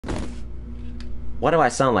Why do I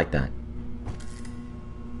sound like that?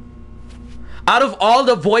 Out of all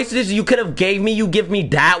the voices you could have gave me, you give me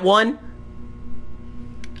that one?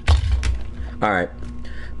 Alright.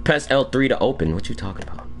 Press L3 to open. What you talking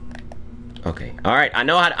about? Okay. Alright, I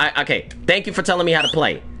know how to... okay. Thank you for telling me how to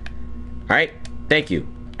play. Alright. Thank you.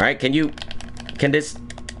 Alright, can you... Can this...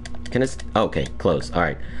 Okay, close.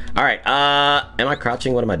 Alright. Alright, am I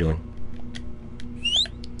crouching? What am I doing?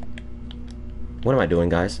 What am I doing,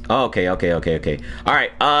 guys? Oh, okay.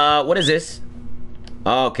 Alright, what is this?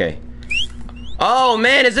 Oh, okay. Oh,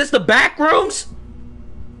 man, is this the back rooms?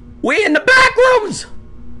 We in the back rooms!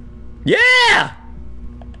 Yeah!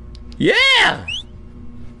 Yeah!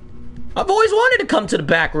 I've always wanted to come to the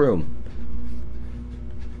back room.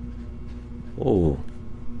 Oh.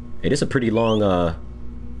 It is a pretty long,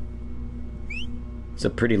 It's a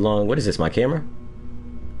pretty long... What is this, my camera?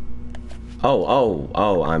 Oh,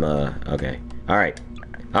 I'm, okay. Alright.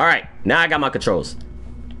 Alright, now I got my controls.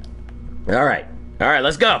 Alright. Alright,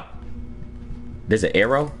 let's go! There's an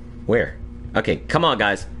arrow? Where? Okay, come on,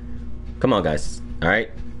 guys. Come on, guys.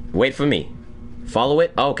 Alright. Wait for me. Follow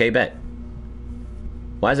it? Oh, okay, bet.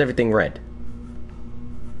 Why is everything red?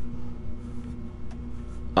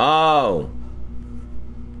 Oh.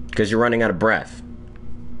 Because you're running out of breath.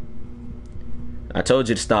 I told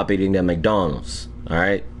you to stop eating that McDonald's.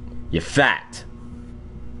 Alright? You're fat.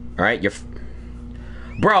 Alright? You're...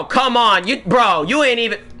 Bro, come on! Bro, you ain't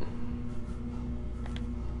even...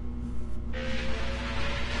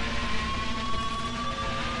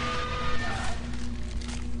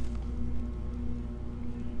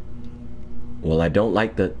 Well, I don't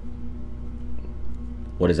like the...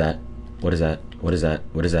 What is that? What is that? What is that?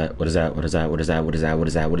 What is that? What is that? What is that? What is that? What is that? What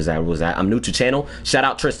is that? What is that? What is that? I'm new to channel. Shout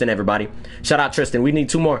out Tristan, everybody. Shout out Tristan. We need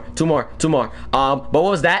two more. But what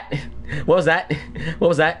was that? What was that? What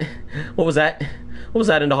was that? What was that? What was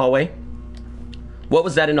that in the hallway? What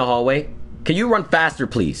was that in the hallway? Can you run faster,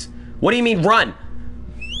 please? What do you mean run?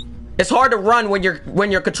 It's hard to run when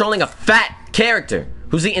you're controlling a fat character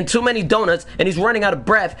who's eating too many donuts and he's running out of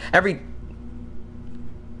breath every...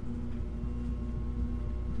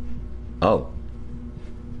 Oh.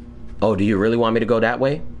 Oh, do you really want me to go that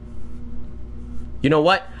way? You know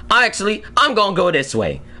what? I'm gonna go this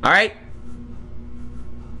way. Alright?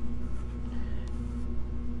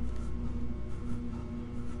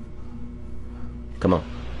 Come on.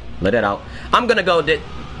 Let it out. I'm gonna go this...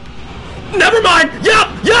 Never mind! Yup!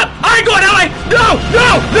 I ain't going that way! No!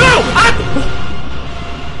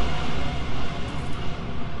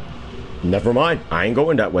 Never mind. I ain't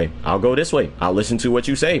going that way. I'll go this way. I'll listen to what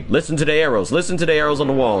you say. Listen to the arrows. Listen to the arrows on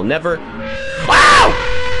the wall. Never...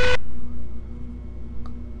 Ow!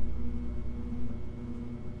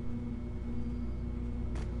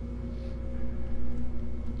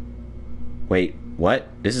 Wait, what?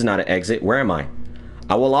 This is not an exit. Where am I?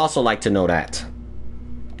 I will also like to know that.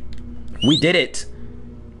 We did it.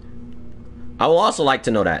 I will also like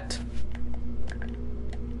to know that.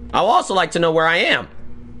 I will also like to know where I am.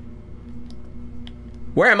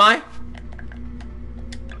 Where am I?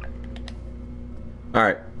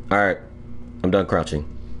 Alright. I'm done crouching.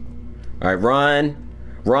 Alright,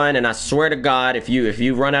 run, and I swear to God, if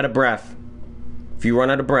you run out of breath,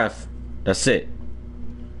 that's it.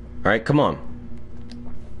 Alright, come on.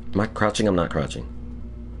 Am I crouching? I'm not crouching.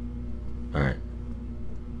 Alright.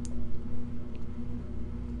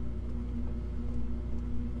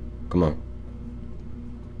 Come on.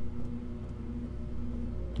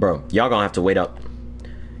 Bro, y'all gonna have to wait up.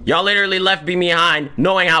 Y'all literally left me behind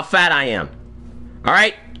knowing how fat I am.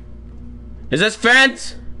 Alright? Is this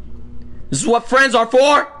friends? This is what friends are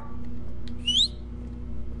for?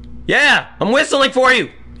 Yeah, I'm whistling for you.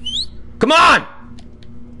 Come on!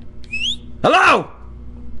 Hello?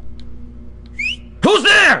 Who's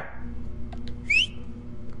there?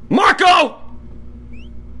 Marco!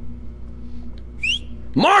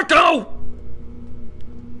 Marco!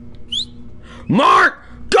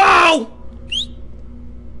 Marco!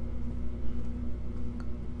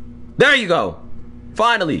 There you go.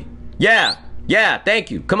 Finally. Yeah, thank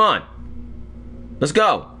you. Come on. Let's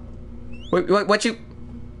go. Wait, what you...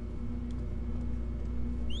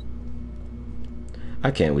 I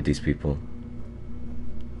can't with these people.